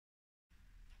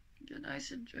did I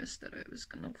suggest that I was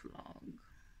gonna vlog?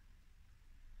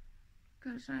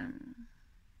 Because I'm...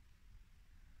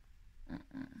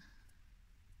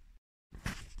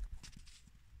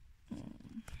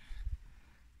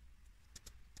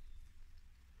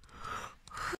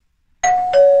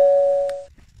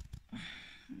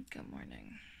 Good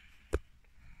morning.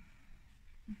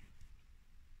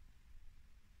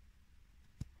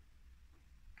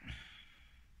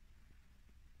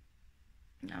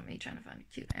 Not me trying to find a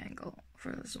cute angle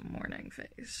for this morning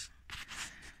face.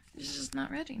 She's just not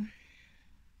ready.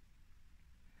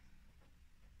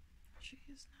 She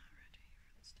is not ready for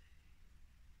this day.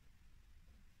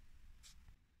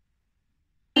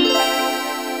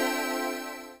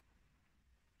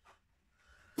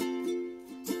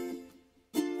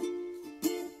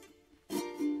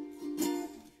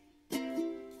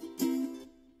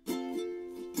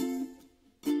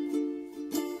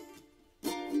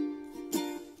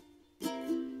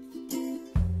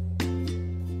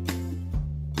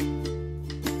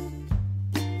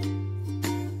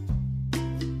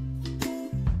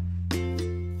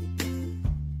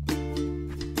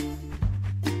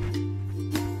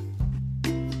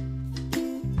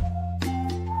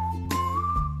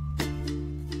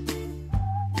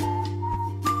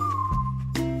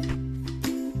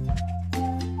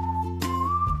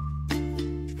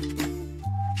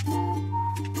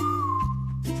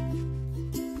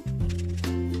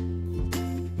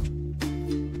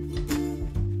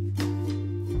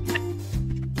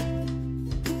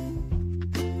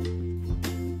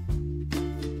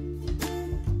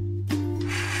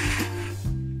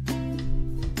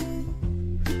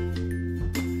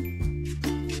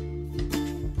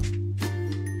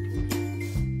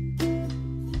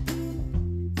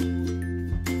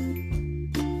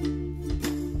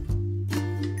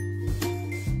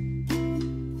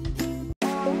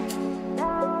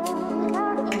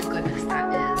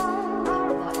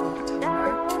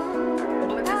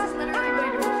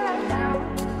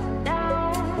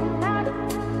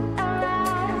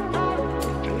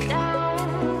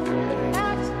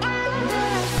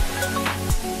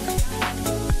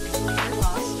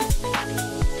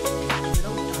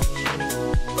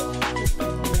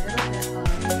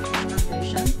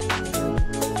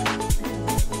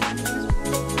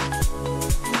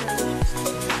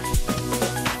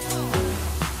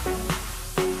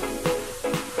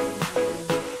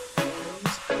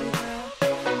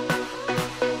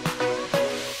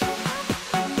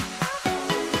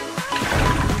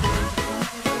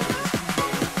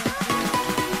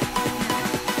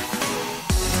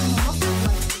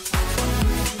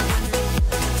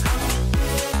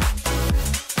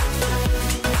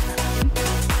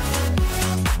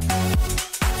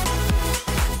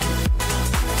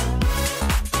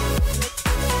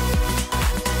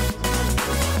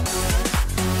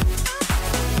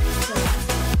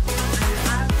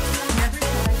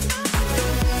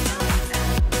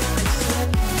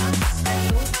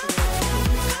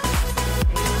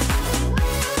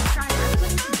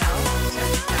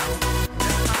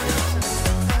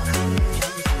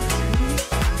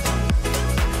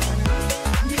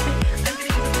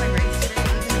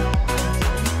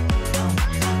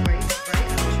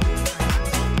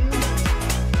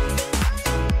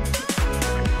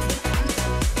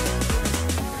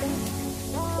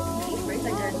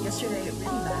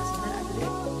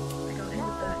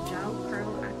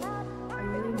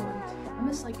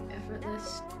 Like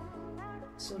effortless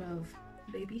sort of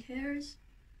baby hairs.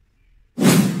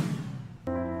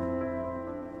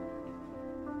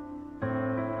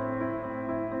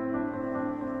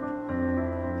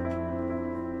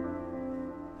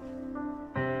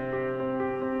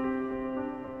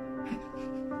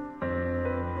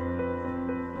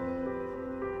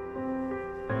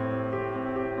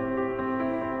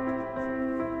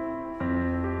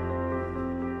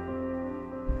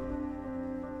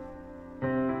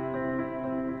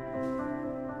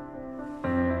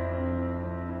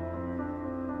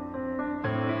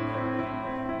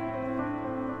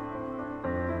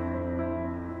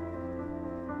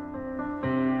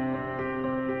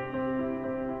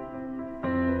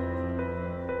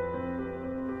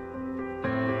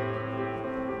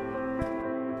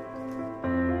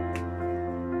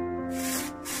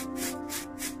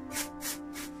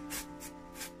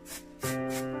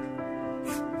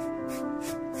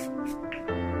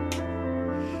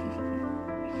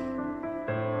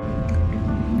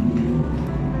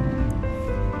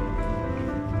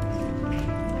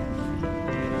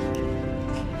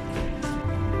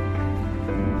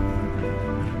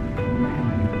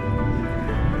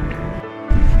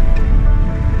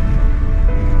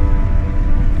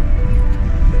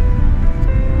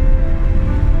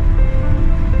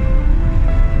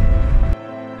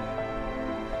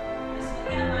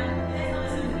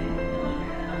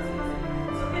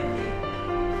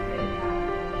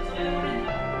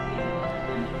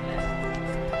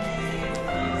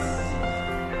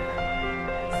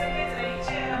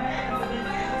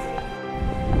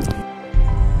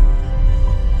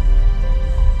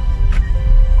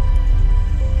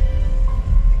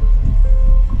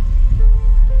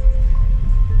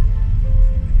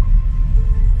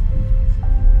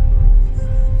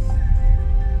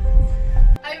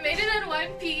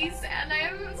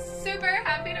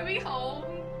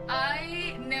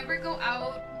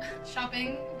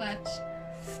 shopping, but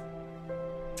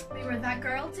we were that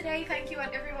girl today. Thank you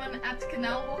at everyone at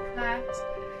Canal Walk that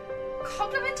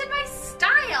complimented my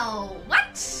style.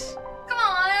 What? Come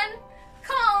on.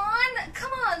 Come on.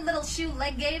 Come on, little shoe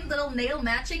leg game, little nail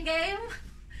matching game.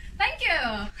 Thank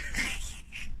you.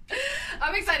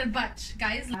 I'm excited, but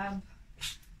guys, have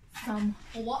some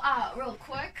water real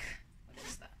quick. What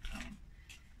is that? Oh.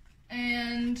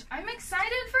 And I'm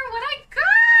excited for what I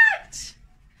got.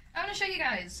 I'm gonna show you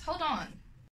guys. Hold on.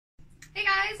 Hey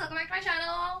guys, welcome back to my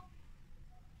channel.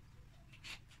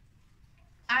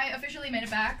 I officially made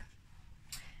it back,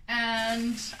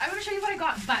 and I want to show you what I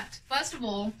got. But first of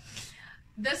all,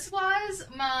 this was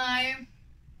my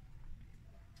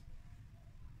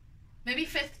maybe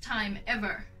 5th time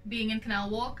ever being in Canal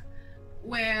Walk,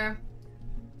 where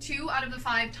 2 out of the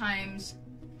 5 times,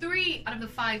 3 out of the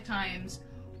 5 times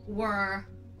were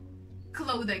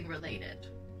clothing related.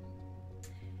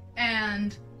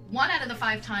 And 1 out of the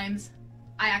 5 times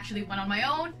I actually went on my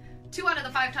own. 2 out of the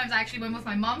 5 times I actually went with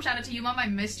my mom. Shout out to you, Mom, I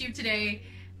missed you today.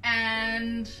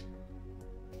 And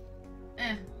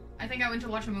I think I went to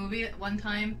watch a movie at 1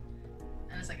 time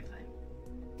and a 2nd time.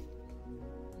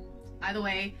 Either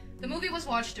way, the movie was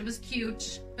watched, it was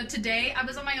cute, but today I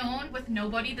was on my own with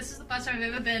nobody. This is the first time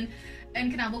I've ever been in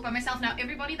Canal Walk by myself. Now,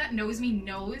 everybody that knows me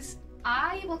knows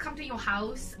I will come to your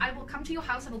house. I will come to your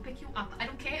house. I will pick you up. I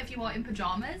don't care if you are in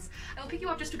pajamas. I will pick you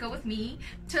up just to go with me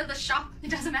to the shop. It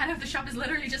doesn't matter if the shop is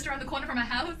literally just around the corner from my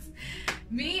house.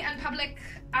 Me and public,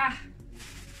 bad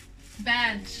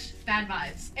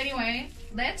vibes. Anyway,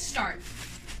 let's start.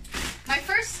 My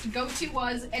first go-to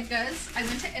was Edgar's. I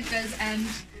went to Edgar's and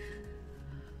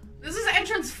this is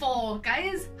entrance 4,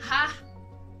 guys.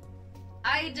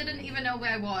 I didn't even know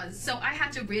where I was, so I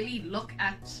had to really look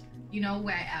at, you know,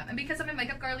 where I am. And because I'm a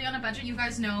makeup girly on a budget, you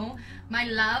guys know my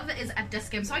love is at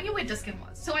Discam, so I knew where Discam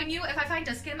was. So I knew if I find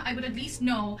Discam, I would at least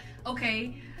know,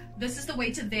 okay, this is the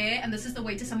way to there and this is the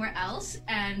way to somewhere else,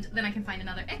 and then I can find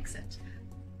another exit.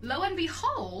 Lo and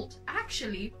behold,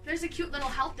 actually, there's a cute little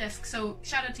help desk. So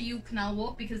shout out to you, Canal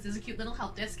Walk, because there's a cute little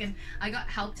help desk, and I got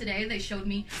help today. They showed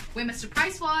me where Mr.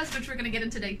 Price was, which we're gonna get in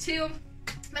today too.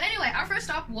 But anyway, our first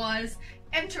stop was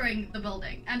entering the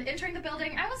building. And entering the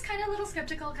building, I was kind of a little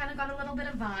skeptical, kind of got a little bit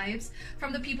of vibes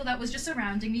from the people that was just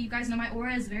surrounding me. You guys know my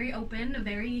aura is very open,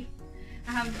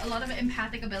 I have a lot of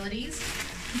empathic abilities.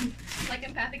 Like,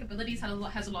 empathic abilities has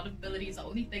a lot of abilities. The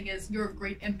only thing is, you're a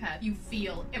great empath. You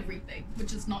feel everything,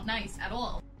 which is not nice at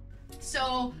all.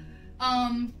 So,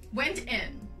 went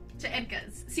in to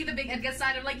Edgar's. See the big Edgar's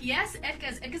sign? I'm like, yes,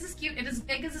 Edgar's. Edgar's is cute.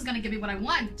 Edgar's is gonna give me what I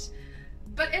want.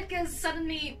 But Edgar's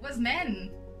suddenly was men.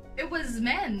 It was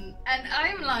men. And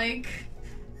I'm like,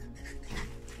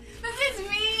 this is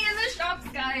me in the shops,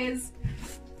 guys.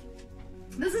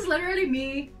 This is literally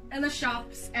me in the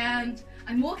shops, and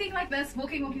I'm walking like this,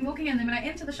 walking, and then when I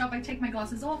enter the shop, I take my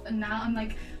glasses off, and now I'm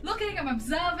like looking, I'm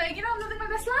observing, you know, I'm living my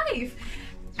best life.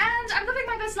 And I'm living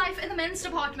my best life in the men's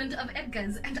department of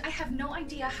Edgar's, and I have no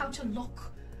idea how to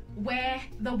look where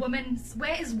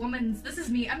is woman's? This is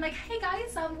me. I'm like, hey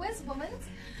guys, where's woman's?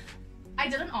 I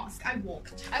didn't ask, I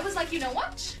walked. I was like, you know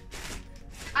what?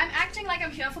 I'm acting like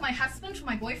I'm here for my husband, for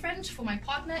my boyfriend, for my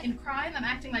partner in crime. I'm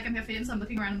acting like I'm here for him, so I'm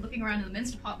looking around in the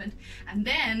men's department. And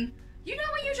then, you know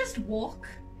when you just walk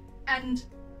and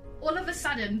all of a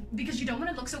sudden, because you don't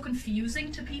want to look so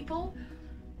confusing to people,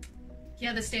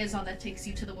 yeah, the stairs are that takes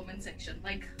you to the women's section.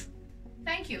 Like,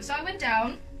 thank you. So I went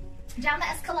down the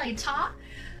escalator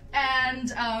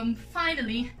and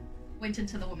finally went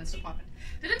into the women's department.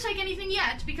 Didn't take anything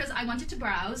yet because I wanted to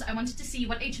browse. I wanted to see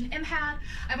what H&M had.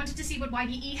 I wanted to see what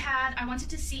YDE had. I wanted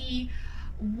to see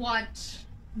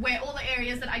where all the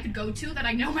areas that I could go to that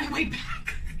I know my way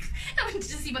back. I wanted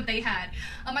to see what they had.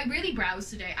 I really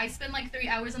browsed today. I spent like 3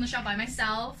 hours in the shop by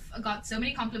myself. I got so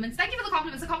many compliments. Thank you for the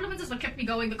compliments. The compliments is what kept me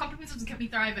going. The compliments is what kept me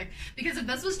thriving. Because if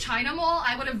this was China Mall,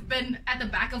 I would have been at the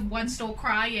back of one store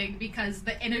crying because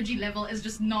the energy level is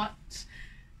just not...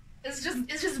 It's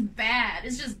just bad.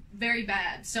 It's just very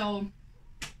bad. So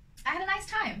I had a nice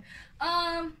time.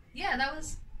 Yeah,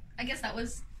 I guess that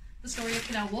was the story of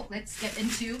Canal Walk. Let's get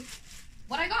into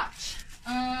what I got.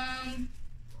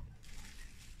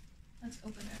 Let's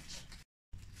open it.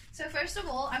 So first of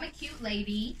all, I'm a cute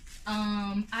lady.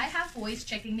 I have boys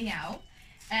checking me out,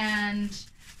 and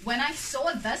when I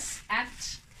saw this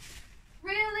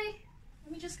really?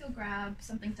 Let me just go grab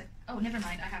something to, oh, never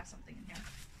mind, I have something in here.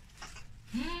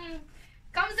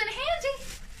 Comes in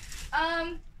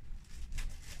handy.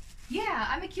 Yeah,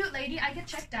 I'm a cute lady. I get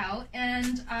checked out,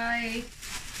 and I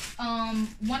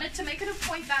wanted to make it a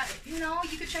point that, you know,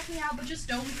 you could check me out, but just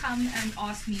don't come and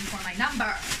ask me for my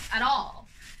number at all.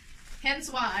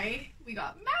 Hence why We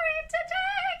got married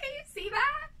today. Can you see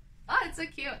that? Oh, it's so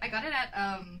cute. I got it at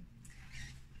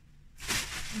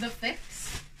the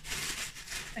Fix.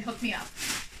 They hooked me up.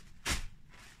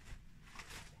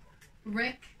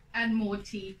 Rick and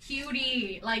Morty,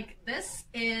 cutie. Like, this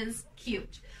is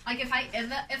cute. Like, if I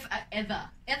ever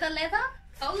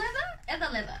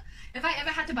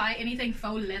had to buy anything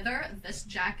faux leather, this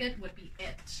jacket would be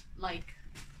it. Like,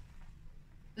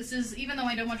 this is, even though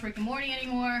I don't watch Rick and Morty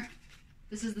anymore,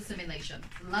 this is the simulation.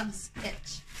 Loves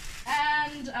it.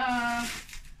 And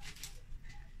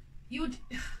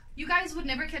you guys would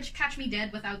never catch me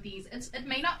dead without these. It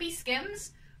may not be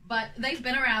Skims, but they've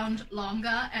been around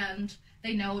longer and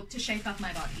they know to shape up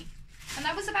my body. And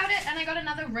that was about it. And I got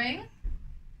another ring.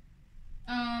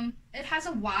 It has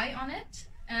a Y on it,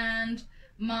 and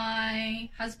my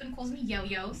husband calls me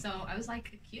Yo-Yo, so I was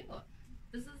like, cute.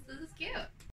 This is cute.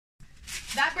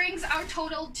 That brings our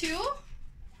total to,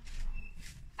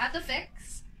 at the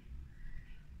Fix,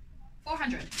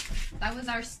 400. That was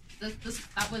our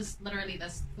that was literally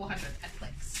this 400 at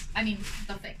Clicks. I mean,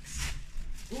 the Fix.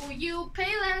 Ooh, you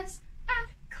pay less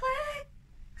at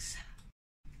Clicks.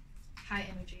 High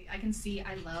energy. I can see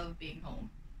I love being home.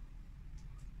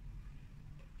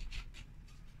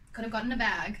 Could have gotten a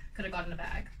bag. Could have gotten a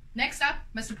bag. Next up,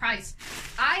 Mr. Price.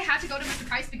 I had to go to Mr.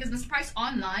 Price because Mr. Price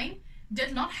online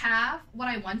did not have what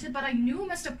I wanted, but I knew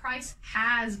Mr. Price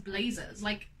has blazers.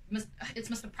 Like, it's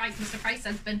Mr. Price. Mr. Price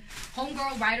has been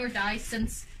homegirl, ride or die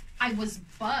since I was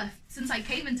birthed, since I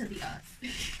came into the earth.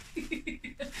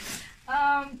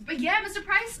 But yeah, Mr.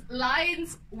 Price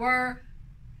lines were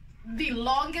the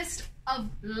longest of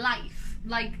life.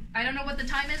 Like, I don't know what the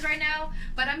time is right now,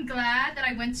 but I'm glad that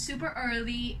I went super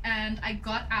early and I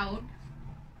got out.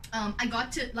 I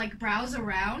got to like browse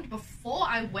around before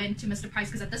I went to Mr. Price,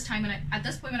 because at this point when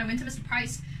I went to Mr.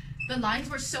 Price, the lines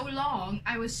were so long.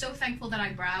 I was so thankful that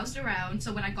I browsed around,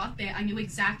 so when I got there I knew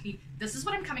exactly, this is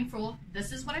what I'm coming for,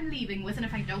 this is what I'm leaving with, and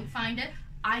if I don't find it,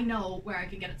 I know where I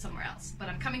can get it somewhere else. But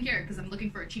I'm coming here because I'm looking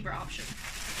for a cheaper option.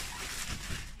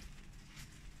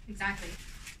 Exactly.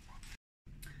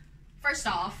 First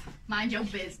off, mind your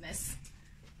business.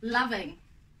 Loving,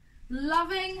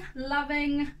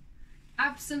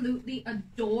 absolutely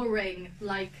adoring.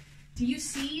 Like, do you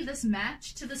see this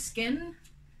match to the skin?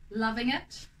 Loving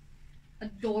it,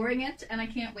 adoring it, and I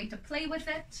can't wait to play with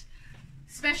it.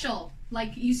 Special,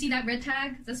 like, you see that red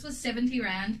tag? This was 70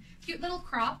 Rand. Cute little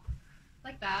crop,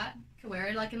 like that. Could wear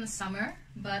it like in the summer,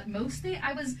 but mostly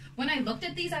when I looked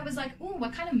at these, I was like, ooh,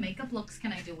 what kind of makeup looks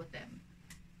can I do with them?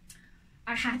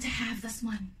 I had to have this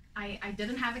one. I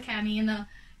didn't have a cami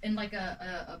in like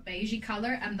a beigey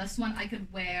color, and this one I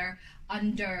could wear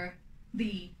under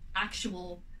the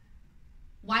actual,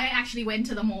 why I actually went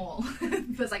to the mall,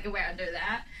 because I could wear under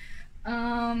that.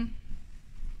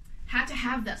 Had to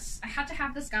have this. I had to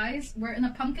have this, guys. We're in a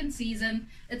pumpkin season.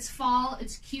 It's fall,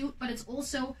 it's cute, but it's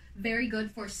also very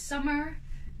good for summer.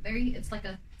 It's like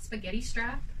a spaghetti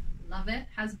strap. Love it.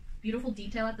 Has beautiful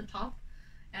detail at the top.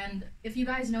 And if you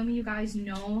guys know me, you guys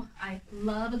know I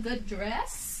love a good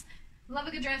dress. Love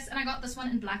a good dress. And I got this one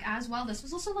in black as well. This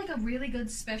was also like a really good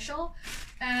special.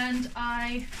 And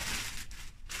that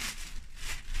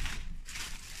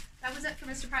was it for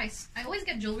Mr. Price. I always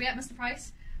get jewelry at Mr.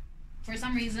 Price. For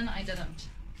some reason, I didn't.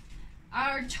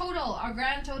 Our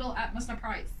grand total at Mr.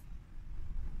 Price,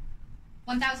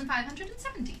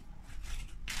 1,570.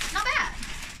 Not bad.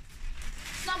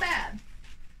 Not bad.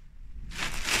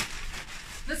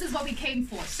 This is what we came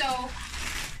for. So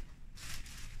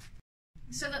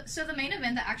the main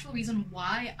event, the actual reason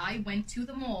why I went to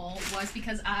the mall was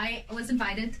because I was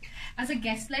invited as a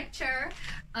guest lecturer.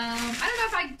 I don't know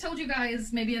if I told you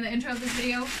guys maybe in the intro of this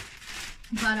video,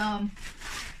 but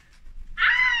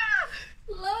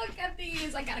look at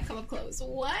these. I gotta come up close.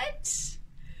 What?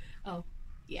 Oh,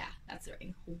 yeah, that's the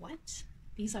ring. What?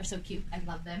 These are so cute. I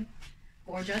love them.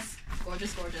 Gorgeous,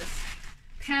 gorgeous, gorgeous.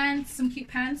 Pants, some cute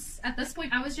pants. At this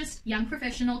point, I was just young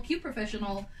professional, cute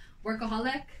professional,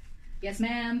 workaholic. Yes,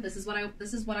 ma'am. This is what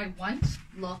I want.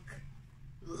 Look.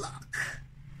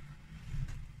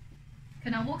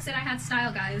 Canal Walk said I had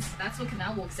style, guys. That's what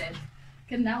Canal Walk said.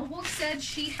 Canal Walk said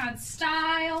she had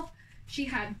style. She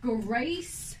had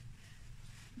grace.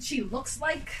 She looks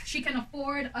like she can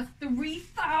afford a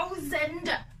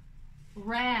 3,000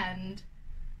 Rand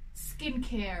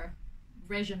skincare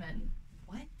regimen.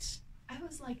 What? I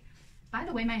was like, by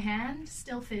the way, my hand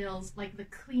still feels like the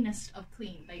cleanest of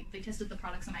clean. They tested the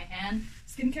products on my hand,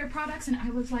 skincare products, and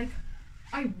I was like,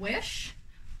 I wish,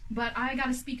 but I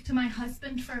gotta speak to my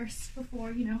husband first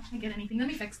before, you know, I get anything. Let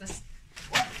me fix this.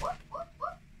 Whoop.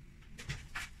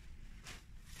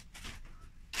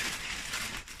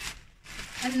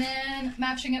 And then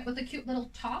matching it with a cute little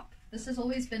top. This has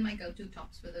always been my go-to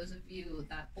tops for those of you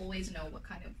that always know what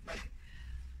kind of like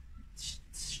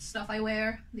stuff I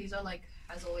wear. These are like,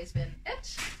 has always been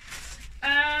it.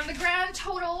 The grand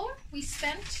total we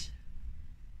spent,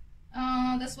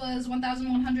 this was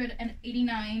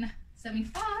 $1,189.75.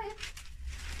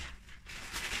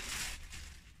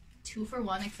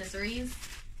 2-for-1 accessories.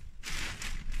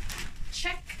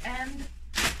 Check and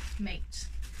mate.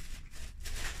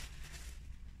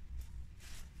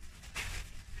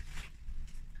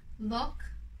 Look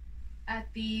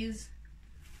at these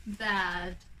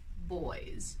bad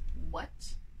boys.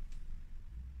 What?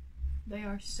 They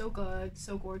are so good,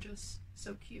 so gorgeous,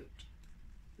 so cute.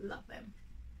 Love them.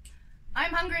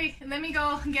 I'm hungry. Let me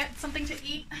go get something to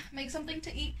eat, make something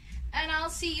to eat, and I'll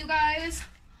see you guys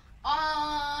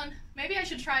on, maybe I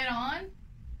should try it on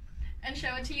and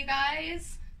show it to you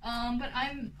guys. But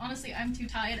honestly, I'm too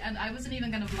tired, and I wasn't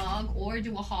even gonna vlog or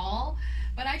do a haul,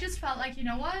 but I just felt like, you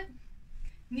know what?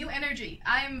 New energy.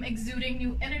 I'm exuding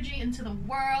new energy into the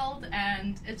world,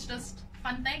 and it's just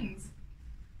fun things.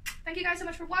 Thank you guys so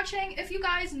much for watching. If you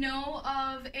guys know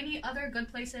of any other good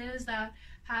places that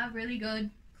have really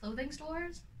good clothing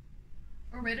stores,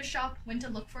 or where to shop, when to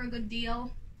look for a good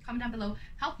deal, comment down below.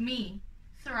 Help me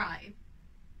thrive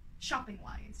shopping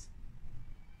wise.